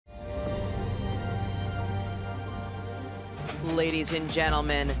Ladies and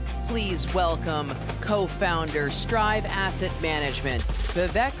gentlemen, please welcome co-founder Strive Asset Management,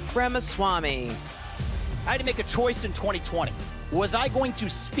 Vivek Ramaswamy. I had to make a choice in 2020. Was I going to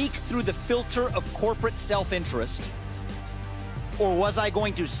speak through the filter of corporate self-interest, or was I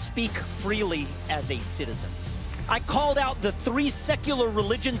going to speak freely as a citizen? I called out the three secular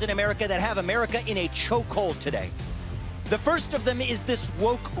religions in America that have America in a chokehold today. The first of them is this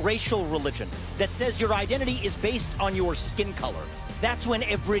woke racial religion that says your identity is based on your skin color. That's when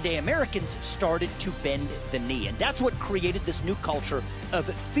everyday Americans started to bend the knee, and that's what created this new culture of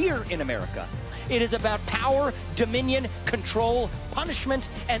fear in America. It is about power, dominion, control, punishment,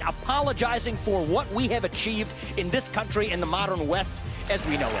 and apologizing for what we have achieved in this country in the modern West as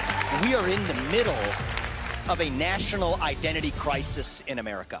we know it. We are in the middle of a national identity crisis in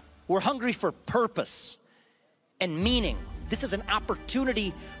America. We're hungry for purpose and meaning. This is an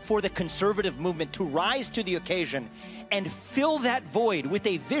opportunity for the conservative movement to rise to the occasion and fill that void with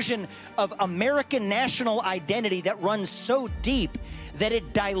a vision of American national identity that runs so deep that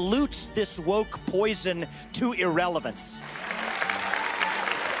it dilutes this woke poison to irrelevance.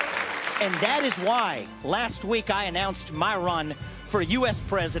 And that is why last week I announced my run for U.S.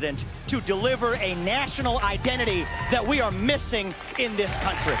 president to deliver a national identity that we are missing in this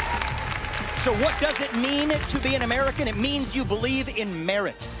country. So what does it mean to be an American? It means you believe in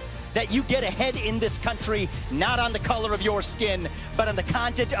merit, that you get ahead in this country, not on the color of your skin, but on the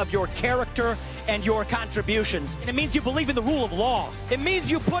content of your character and your contributions. And it means you believe in the rule of law. It means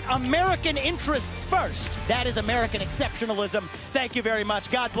you put American interests first. That is American exceptionalism. Thank you very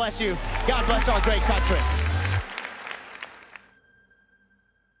much. God bless you. God bless our great country.